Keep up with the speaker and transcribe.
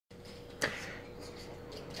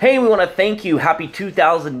Hey, we want to thank you. Happy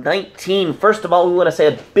 2019. First of all, we want to say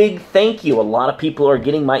a big thank you. A lot of people are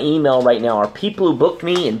getting my email right now. Are people who booked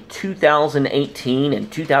me in 2018,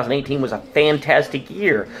 and 2018 was a fantastic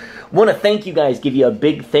year. Want to thank you guys, give you a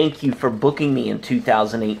big thank you for booking me in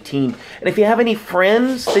 2018. And if you have any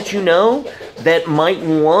friends that you know that might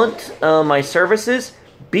want my services,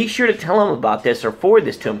 be sure to tell them about this or forward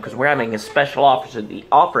this to them, because we're having a special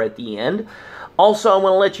offer at the end. Also, I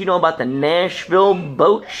want to let you know about the Nashville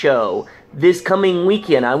Boat Show. This coming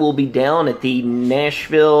weekend, I will be down at the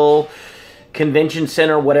Nashville Convention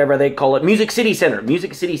Center, whatever they call it, Music City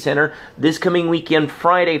Center, this coming weekend,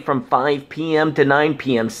 Friday from 5 p.m. to 9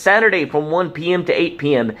 p.m., Saturday from 1 p.m. to 8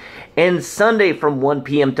 p.m., and Sunday from 1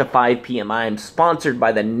 p.m. to 5 p.m. I am sponsored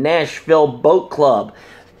by the Nashville Boat Club.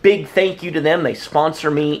 Big thank you to them. They sponsor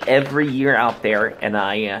me every year out there, and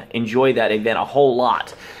I enjoy that event a whole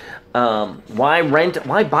lot.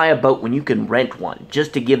 Why buy a boat when you can rent one?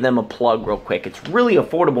 Just to give them a plug real quick. It's really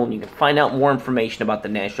affordable, and you can find out more information about the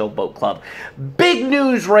Nashville Boat Club. Big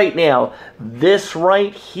news right now. This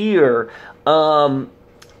right here,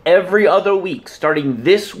 every other week, starting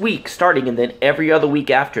this week, and then every other week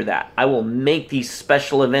after that, I will make these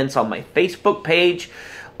special events on my Facebook page.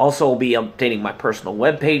 Also, I'll be updating my personal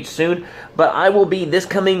webpage soon. But I will be this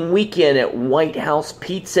coming weekend at White House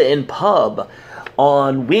Pizza and Pub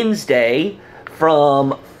on Wednesday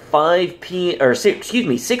from 6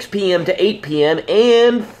 p.m. to 8 p.m.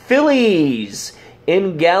 and Phillies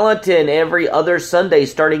in Gallatin every other Sunday,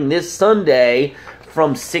 starting this Sunday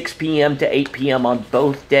from 6 p.m. to 8 p.m. on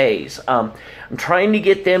both days. I'm trying to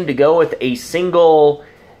get them to go with a single,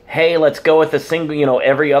 hey, let's go with a single,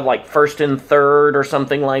 every other, like first and third or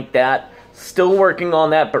something like that. Still working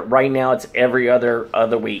on that, but right now it's every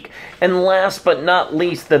other week. And last but not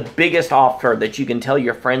least, the biggest offer that you can tell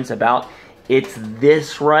your friends about, it's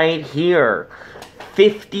this right here.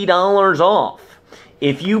 $50 off.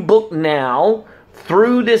 If you book now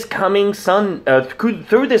through this coming Thursday,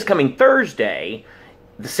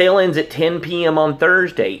 the sale ends at 10 p.m. on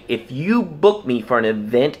Thursday. If you book me for an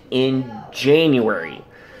event in January,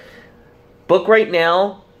 book right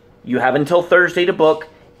now. You have until Thursday to book.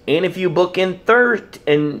 And if you book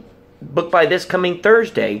book by this coming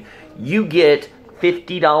Thursday, you get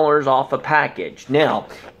 $50 off a package. Now,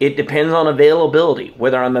 it depends on availability,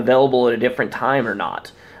 whether I'm available at a different time or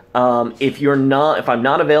not. If I'm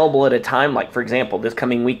not available at a time, like for example, this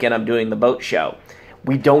coming weekend I'm doing the boat show.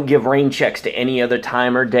 We don't give rain checks to any other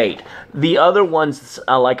time or date. The other ones,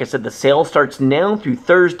 like I said, the sale starts now through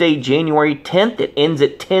Thursday, January 10th. It ends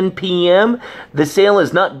at 10 p.m. The sale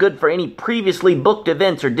is not good for any previously booked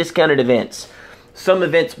events or discounted events. Some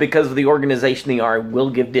events, because of the organization they are, will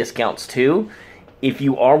give discounts too. If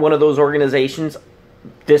you are one of those organizations,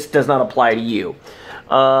 this does not apply to you.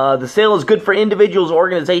 The sale is good for individuals or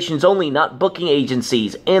organizations only, not booking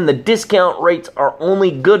agencies. And the discount rates are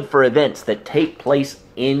only good for events that take place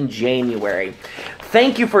in January.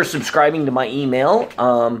 Thank you for subscribing to my email.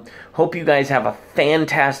 Hope you guys have a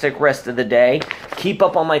fantastic rest of the day. Keep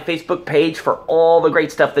up on my Facebook page for all the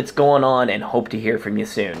great stuff that's going on, and hope to hear from you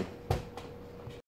soon.